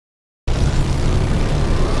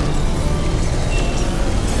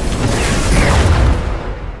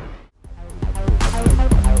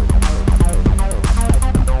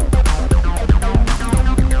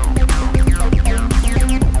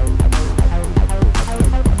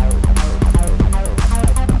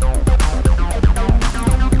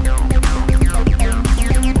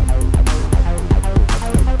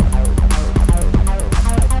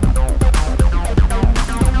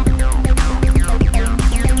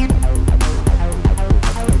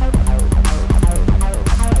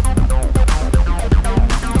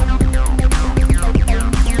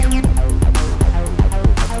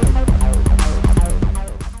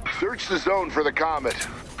Comet.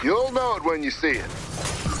 You'll know it when you see it.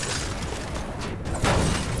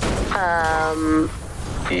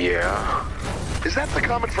 Yeah? Is that the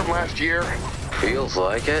Comet from last year? Feels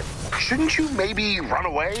like it. Shouldn't you maybe run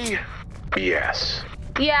away? Yes.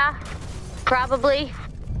 Yeah, probably.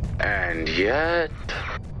 And yet...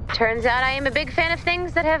 Turns out I am a big fan of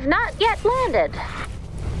things that have not yet landed.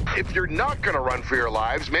 If you're not gonna run for your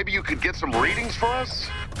lives, maybe you could get some readings for us?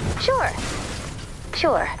 Sure.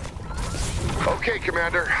 Okay,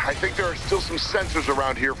 Commander. I think there are still some sensors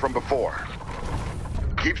around here from before.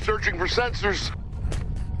 Keep searching for sensors.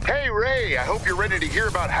 Hey, Ray, I hope you're ready to hear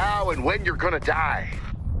about how and when you're gonna die.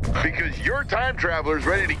 Because your time traveler's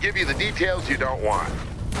ready to give you the details you don't want.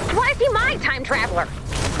 Why is he my time traveler?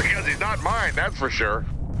 Because he's not mine, that's for sure.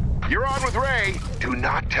 You're on with Ray. Do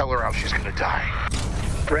not tell her how she's gonna die.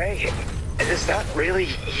 Ray, is that really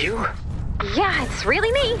you? Yeah, it's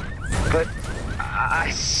really me. But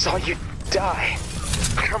I saw you die.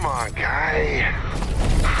 Come on, guy.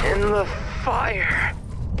 In the fire.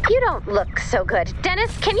 You don't look so good.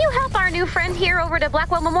 Dennis, can you help our new friend here over to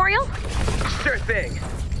Blackwell Memorial? Sure thing.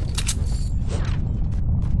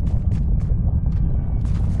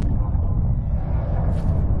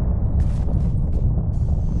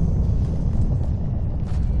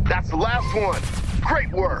 That's the last one.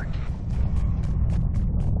 Great work.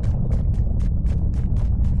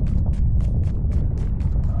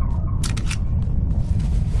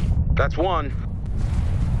 That's one.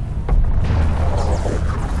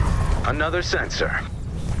 Another sensor.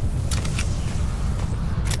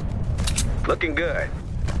 Looking good.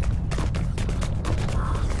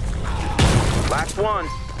 Last one.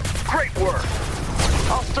 Great work.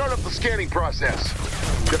 I'll start up the scanning process.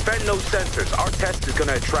 Defend those sensors. Our test is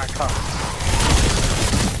gonna attract us.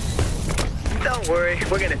 Don't worry,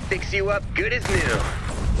 we're gonna fix you up good as new.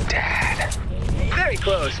 Dad. Very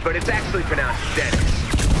close, but it's actually pronounced Dennis.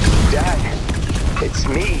 Dad, it's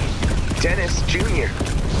me, Dennis Jr.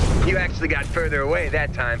 You actually got further away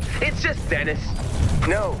that time. It's just Dennis.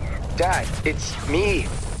 No, Dad, it's me,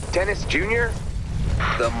 Dennis Jr.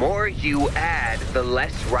 The more you add, the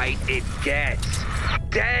less right it gets.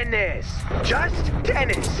 Dennis! Just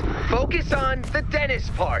Dennis! Focus on the Dennis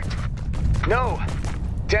part. No,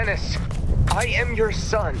 Dennis, I am your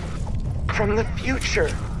son. From the future.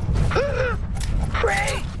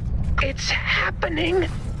 Ray, it's happening.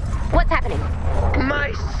 What's happening?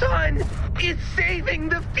 My son is saving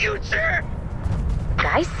the future!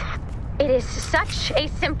 Guys, it is such a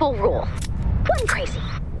simple rule. One crazy.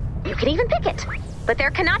 You can even pick it. But there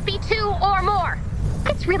cannot be two or more.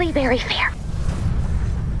 It's really very fair.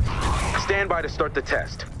 Stand by to start the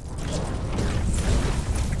test.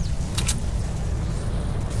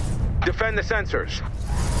 Defend the sensors.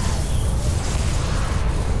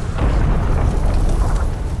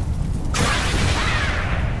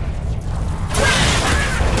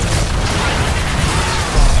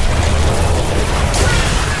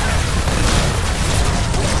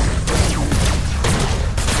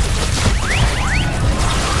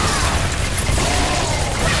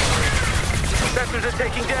 Sensors are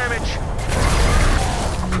taking damage.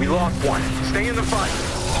 We lost one. Stay in the fight.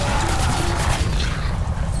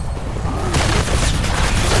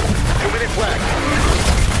 2 minutes left.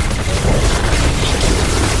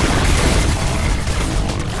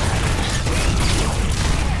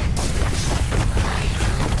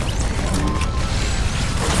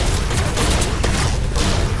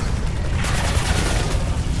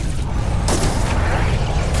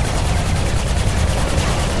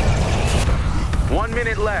 One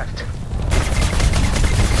minute left.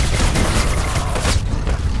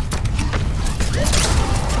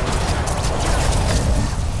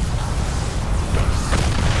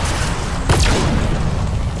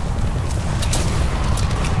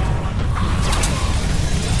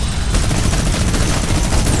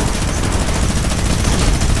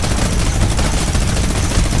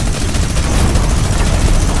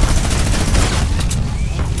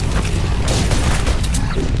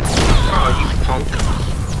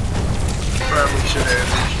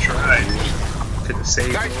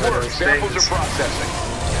 Nice work. Samples are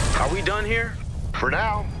processing. Are we done here? For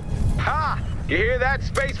now. Ha! You hear that,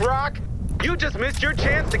 Space Rock? You just missed your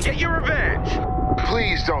chance to get your revenge.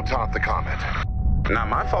 Please don't taunt the Comet. Not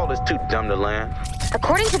my fault it's too dumb to land.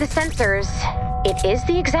 According to the sensors, it is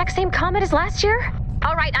the exact same comet as last year?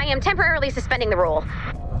 All right, I am temporarily suspending the rule.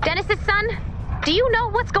 Dennis's son, do you know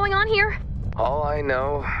what's going on here? All I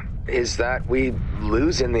know is that we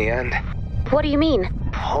lose in the end. What do you mean?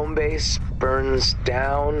 Home base burns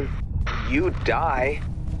down. You die.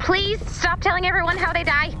 Please stop telling everyone how they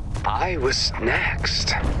die. I was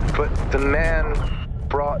next. But the man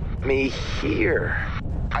brought me here?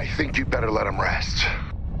 I think you better let him rest.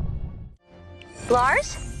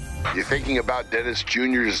 Lars? You thinking about Dennis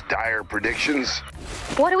Jr.'s dire predictions?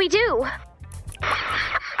 What do we do?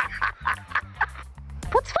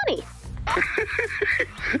 What's funny?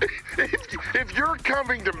 If you're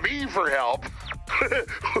coming to me for help,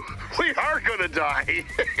 we are gonna die.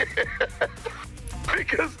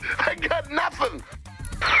 Because I got nothing.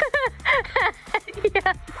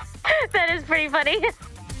 Yeah, that is pretty funny.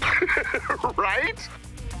 Right?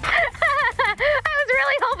 I was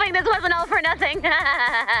really hoping this wasn't all for nothing.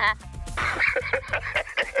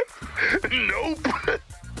 Nope.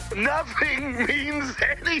 Nothing means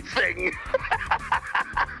anything.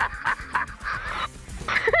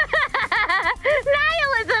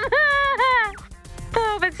 Nihilism!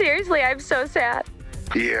 Oh, but seriously, I'm so sad.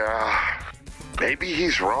 Yeah. Maybe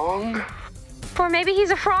he's wrong. Or maybe he's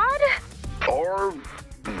a fraud? Or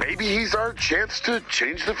maybe he's our chance to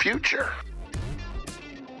change the future.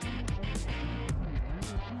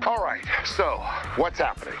 All right, so what's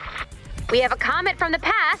happening? We have a comet from the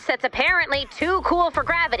past that's apparently too cool for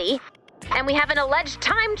gravity. And we have an alleged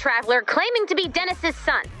time traveler claiming to be Dennis's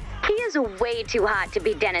son. He is way too hot to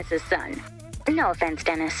be Dennis's son. No offense,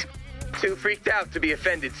 Dennis. Too freaked out to be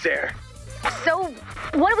offended, Sarah. So,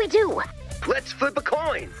 what do we do? Let's flip a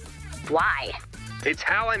coin. Why? It's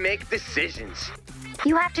how I make decisions.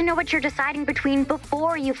 You have to know what you're deciding between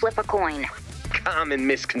before you flip a coin. Common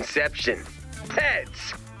misconception.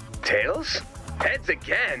 Heads. Tails? Heads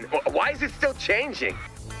again? Why is it still changing?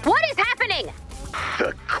 What is happening?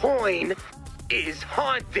 The coin is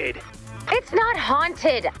haunted. It's not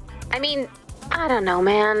haunted. I mean, I don't know,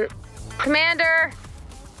 man. Commander,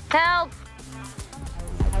 help.